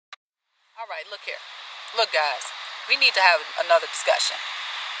All right, look here. Look, guys, we need to have another discussion.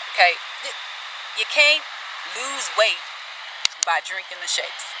 Okay? You can't lose weight by drinking the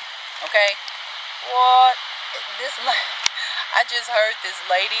shakes. Okay? What? This, I just heard this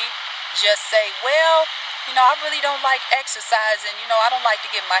lady just say, well, I really don't like exercising. I don't like to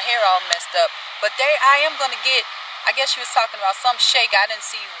get my hair all messed up. But I am going to get, I guess she was talking about some shake. I didn't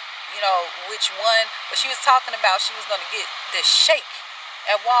see, which one. But she was talking about she was going to get this shake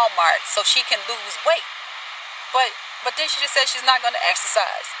at Walmart so she can lose weight. But then she just said she's not going to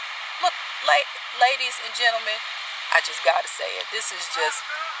exercise. Look, ladies and gentlemen, I just got to say it. This is just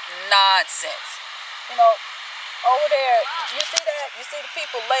nonsense. Over there, you see that? You see the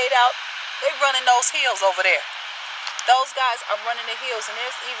people laid out? They running those hills over there. Those guys are running the hills, and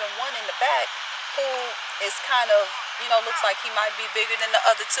there's even one in the back who is kind of, looks like he might be bigger than the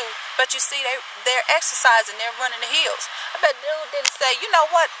other two. But you see, they're exercising, they're running the hills. I bet dude didn't say, you know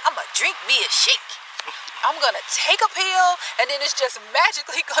what? I'm going to drink me a shake. I'm going to take a pill, and then it's just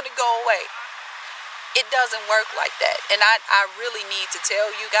magically going to go away. It doesn't work like that. And I really need to tell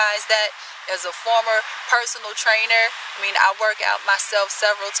you guys that as a former personal trainer. I work out myself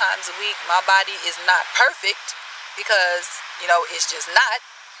several times a week. My body is not perfect because, it's just not.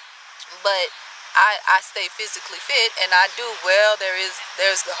 But I stay physically fit, and I do well.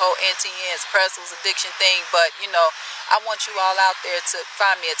 There's the whole Auntie-Anne's pretzels addiction thing. But, I want you all out there to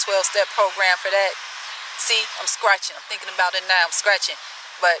find me a 12-step program for that. See, I'm scratching. I'm thinking about it now. I'm scratching.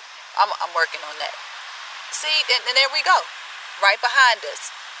 But I'm working on that. See, and there we go. Right behind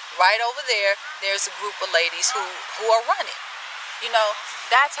us. Right over there, there's a group of ladies who are running.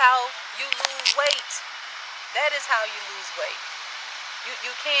 That's how you lose weight. That is how you lose weight.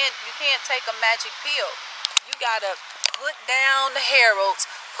 You can't take a magic pill. You gotta put down the Harold's,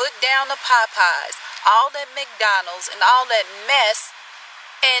 put down the Popeyes, all that McDonald's and all that mess,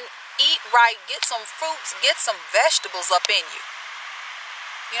 and eat right. Get some fruits, get some vegetables up in you.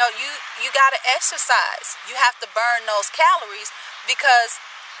 You gotta exercise. You have to burn those calories because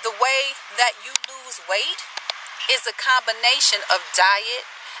the way that you lose weight is a combination of diet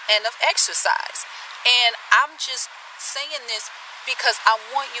and of exercise. And I'm just saying this because I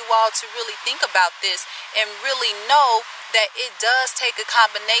want you all to really think about this and really know that it does take a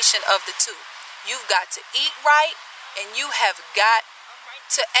combination of the two. You've got to eat right and you have got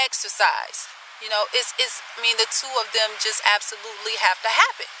to exercise. The two of them just absolutely have to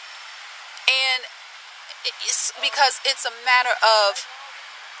happen. And it's because it's a matter of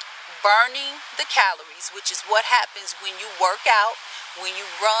burning the calories, which is what happens when you work out, when you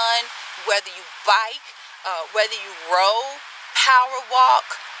run, whether you bike, whether you row, power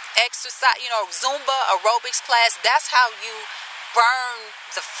walk, exercise, Zumba, aerobics class. That's how you burn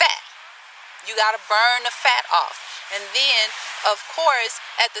the fat. You got to burn the fat off. And then, of course,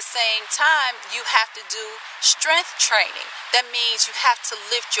 at the same time, you have to do strength training. That means you have to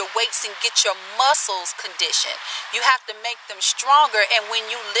lift your weights and get your muscles conditioned. You have to make them stronger. And when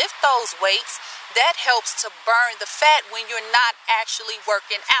you lift those weights, that helps to burn the fat when you're not actually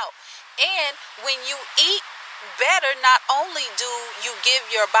working out. And when you eat better, not only do you give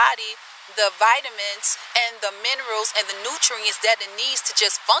your body the vitamins and the minerals and the nutrients that it needs to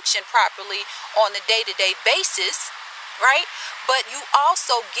just function properly on a day-to-day basis, right? But you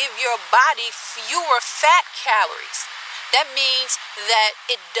also give your body fewer fat calories. That means that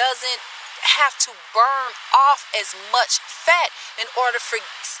it doesn't have to burn off as much fat in order for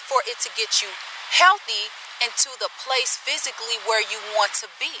it to get you healthy and to the place physically where you want to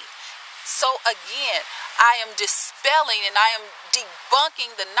be. So again, I am dispelling and I am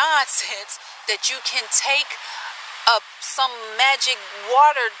debunking the nonsense that you can take some magic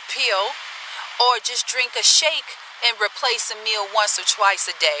water pill or just drink a shake and replace a meal once or twice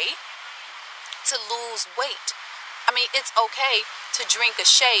a day to lose weight. It's okay to drink a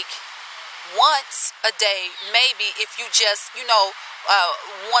shake once a day, maybe if you just,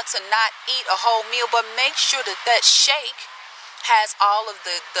 want to not eat a whole meal, but make sure that shake has all of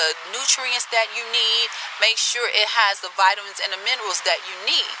the nutrients that you need. Make sure it has the vitamins and the minerals that you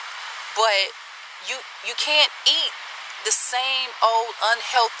need. But you can't eat the same old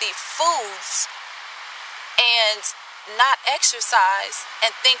unhealthy foods and not exercise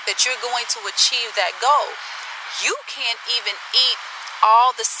and think that you're going to achieve that goal. You can't even eat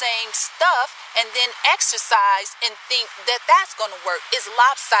all the same stuff and then exercise and think that that's going to work. It's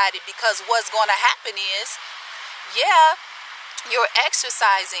lopsided because what's going to happen is, you're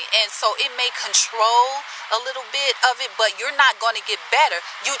exercising, and so it may control a little bit of it, but you're not going to get better.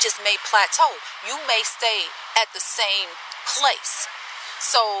 You just may plateau. You may stay at the same place.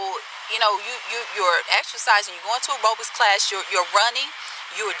 So, you're exercising, you're going to aerobics class, you're running,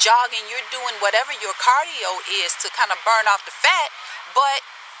 you're jogging, you're doing whatever your cardio is to kind of burn off the fat. But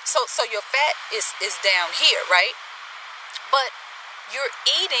so your fat is down here, right? But you're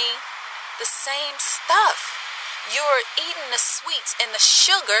eating the same stuff. You're eating the sweets and the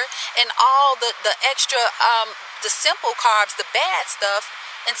sugar and all the extra the simple carbs, the bad stuff,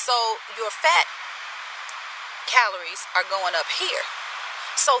 and so your fat calories are going up here.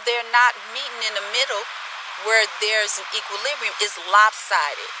 So they're not meeting in the middle where there's an equilibrium. Is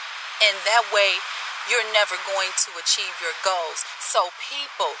lopsided, and that way you're never going to achieve your goals. So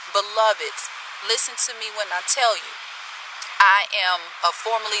people, beloveds, listen to me when I tell you, I am a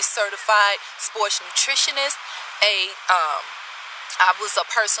formally certified sports nutritionist. I was a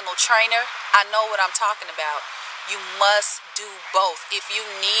personal trainer. I know what I'm talking about. You must do both. If you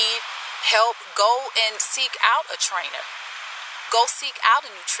need help, go and seek out a trainer. Go seek out a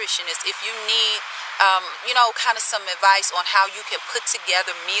nutritionist. If you need, kind of some advice on how you can put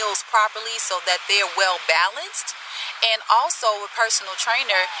together meals properly so that they're well balanced. And also, a personal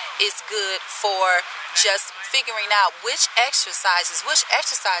trainer is good for just figuring out which exercise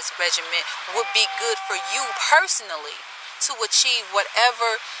regimen would be good for you personally to achieve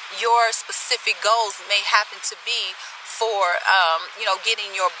whatever your specific goals may happen to be for,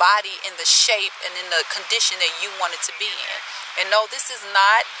 getting your body in the shape and in the condition that you want it to be in. And no, this is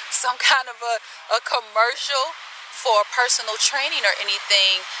not some kind of a commercial for personal training or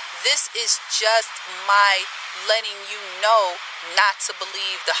anything. This is just my letting you know not to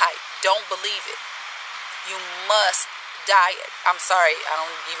believe the hype. Don't believe it. You must diet. I'm sorry, I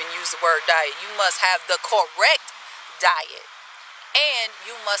don't even use the word diet. You must have the correct diet. And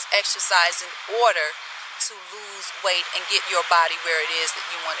you must exercise in order to lose weight and get your body where it is that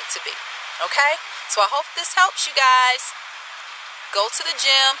you want it to be. Okay? So I hope this helps you guys. Go to the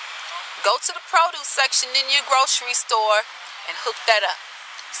gym. Go to the produce section in your grocery store and hook that up.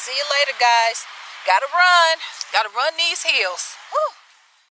 See you later, guys. Gotta run these hills. Woo.